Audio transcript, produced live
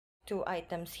2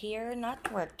 items here not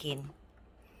working.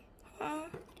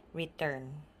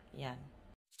 Return. Yan.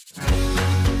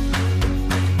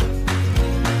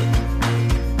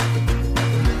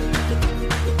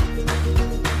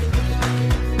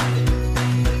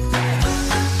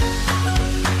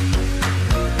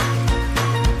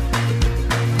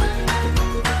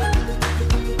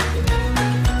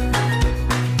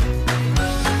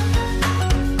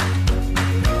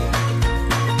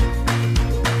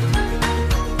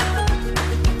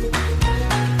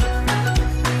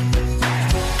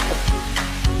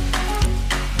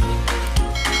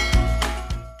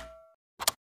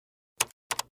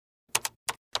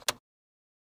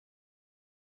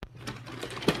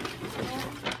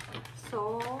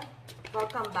 So,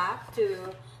 welcome back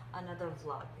to another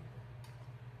vlog.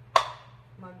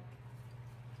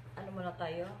 Ano muna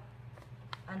tayo?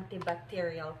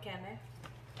 Antibacterial keme.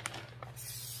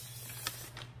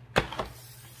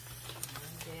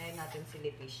 Kaya natin si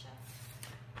Leticia.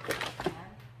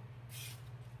 Ayan.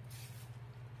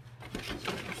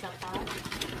 Isa pa.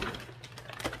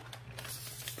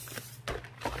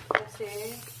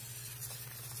 Kasi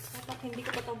hindi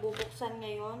ko pa ito bubuksan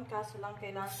ngayon, kaso lang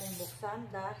kailangan kong buksan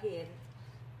dahil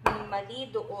may mali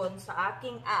doon sa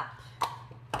aking app.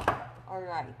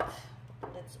 Alright,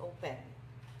 let's open.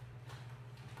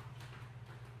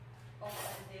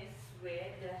 Open this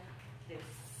with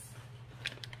this.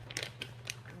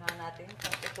 Tingnan natin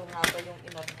kung ito nga ba yung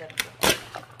in-order ko.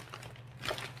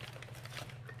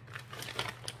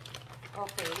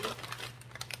 Okay.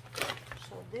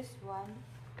 So this one.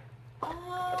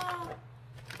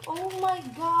 Oh my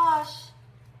gosh!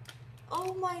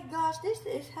 Oh my gosh, this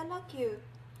is hella cute.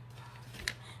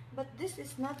 But this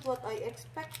is not what I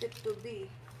expected to be.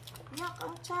 Yak,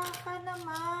 ang tsaka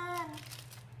naman.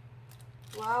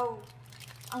 Wow.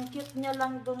 Ang cute niya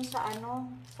lang dun sa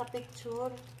sa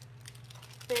picture.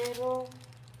 Pero,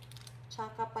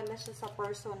 tsaka pala siya sa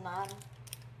personal.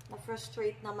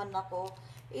 Na-frustrate naman ako.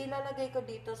 Ilalagay ko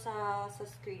dito sa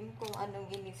screen kung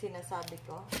anong sinasabi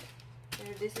ko.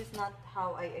 This is not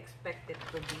how I expect it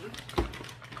to be.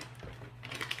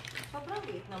 Sobrang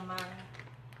liit naman.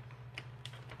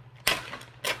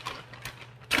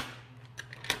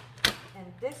 And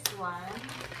this one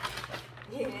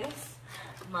is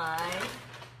my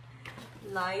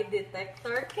lie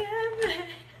detector camera.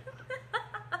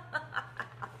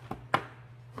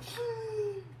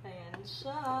 Ayan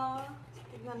siya.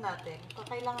 Tignan natin.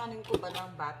 Kakailanganin ko ba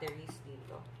ng batteries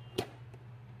dito?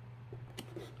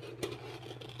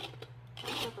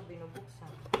 Ito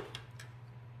binubuksan.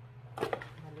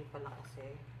 Mali pala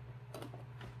kasi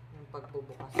yung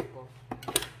pagbubukas ko.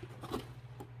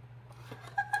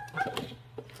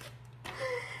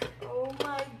 Oh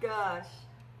my gosh.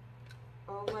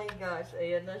 Oh my gosh.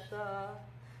 Ayan na siya.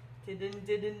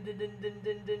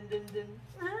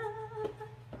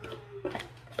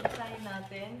 Try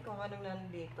natin kung anong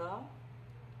nandito.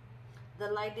 The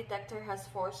lie detector has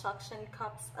 4 suction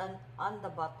cups on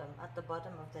the bottom, at the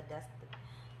bottom of the desk.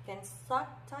 Can suck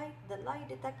tight the lie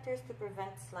detectors to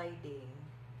prevent sliding.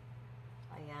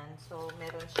 Ayan, so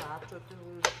meron siya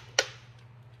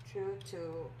true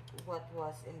to what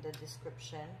was in the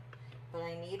description. But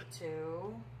I need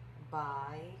to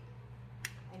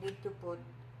put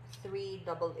 3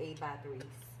 AA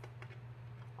batteries.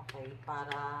 Okay,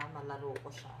 para malaro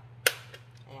ko siya.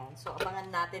 Ayan, so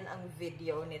abangan natin ang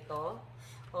video nito.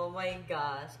 Oh my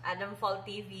gosh. Adam Fall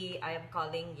TV, I am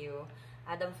calling you.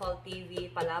 Adam Fall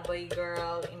TV, Palaboy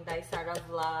Girl, Inday Sara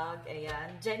Vlog,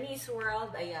 ayan. Jenny's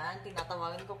World, ayan.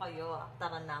 Tinatawagan ko kayo.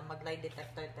 Tara na, mag-lie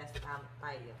detector test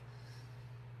tayo.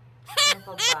 Ano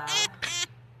pa ba?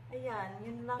 Ayan,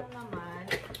 yun lang naman.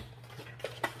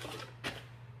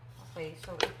 Okay,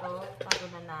 so ito, tago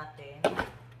na natin.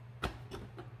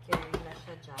 Carry na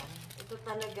siya dyan. Ito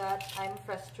talaga, I'm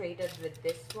frustrated with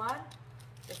this one.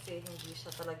 Kasi hindi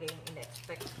siya talaga yung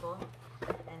in-expect ko.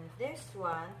 And this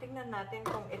one, tingnan natin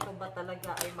kung ito ba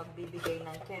talaga ay magbibigay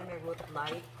ng camera root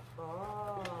light.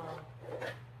 Oh.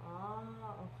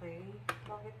 Okay.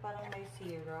 Bakit parang may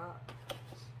sira?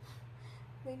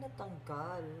 May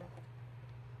natanggal.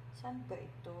 Saan ba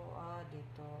ito?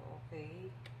 Dito.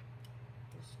 Okay.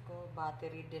 Diyos ko,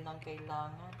 battery din ang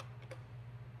kailangan.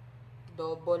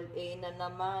 Double A na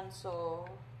naman. So,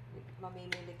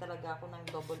 mamimili talaga ako ng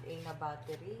double A na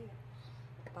battery.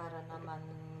 Para naman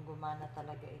gumana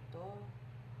talaga ito.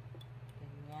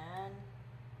 Ganyan.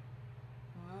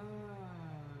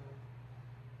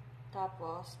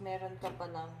 Tapos, meron ka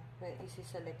palang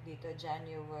isi-select dito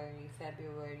January,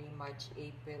 February, March,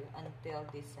 April, until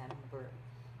December.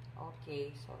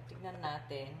 Okay, so tignan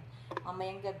natin.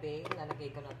 Mamayang gabi,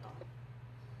 lalagay ko na to.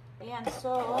 Ayan,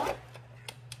 so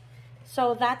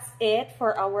So, that's it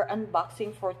for our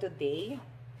unboxing for today.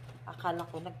 Akala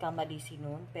ko nagkamali si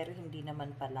Noon, pero hindi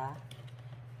naman pala.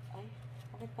 Ay,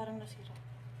 bakit parang nasira?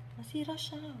 Nasira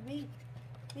siya. Wait.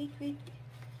 Wait.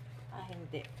 Ah,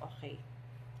 hindi. Okay.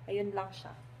 Ayun lang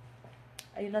siya.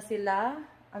 Ayun na sila.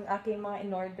 Ang aking mga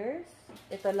in-orders.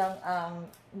 Ito lang ang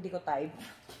hindi ko type.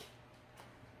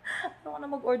 Ano ko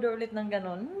na mag-order ulit ng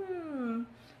ganun?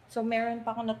 So, meron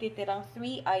pa akong natitirang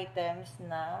 3 items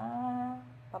na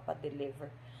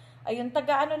papadeliver. Ayun,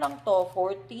 taga ano lang to?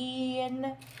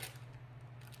 14,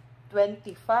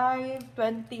 25,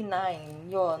 29.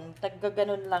 Yun, taga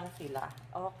ganun lang sila.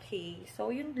 Okay,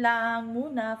 so yun lang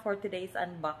muna for today's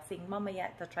unboxing. Mamaya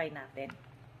ito try natin.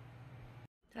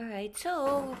 Alright,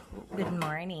 so, good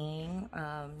morning.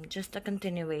 Just a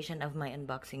continuation of my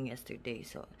unboxing yesterday.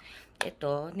 So,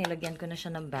 ito, nilagyan ko na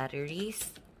siya ng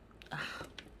batteries.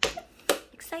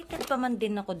 Excited pa man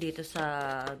din ako dito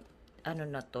sa, ano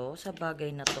na to, sa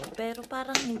bagay na to. Pero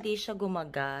parang hindi siya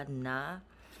gumagana.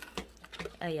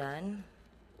 Ayan.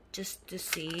 Just to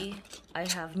see, I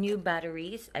have new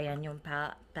batteries. Ayan yung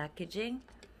packaging.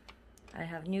 I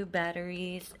have new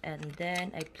batteries and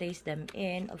then I place them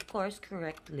in, of course,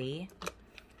 correctly.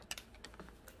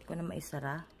 Hindi ko na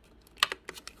maisara.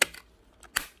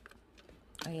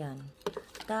 Ayan.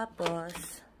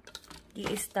 Tapos,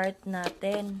 i-start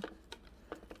natin.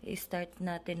 I-start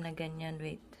natin na ganyan.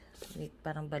 Wait,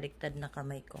 parang baliktad na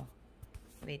kamay ko.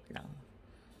 Wait lang.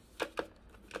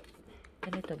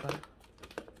 Ganito ba?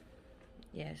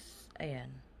 Yes,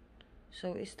 ayan.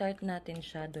 So, i-start natin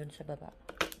siya doon sa baba.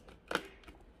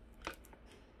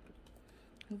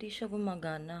 Hindi siya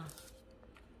gumagana.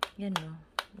 Yan o.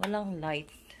 Walang light.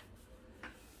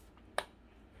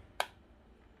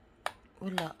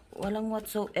 Walang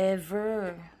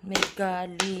whatsoever. May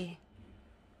gali.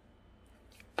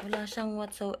 Wala siyang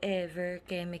whatsoever.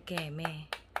 Keme.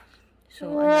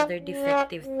 So, another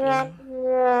defective thing.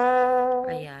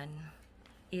 Ayan.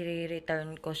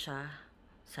 I-return ko siya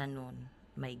sa Noon.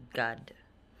 My God.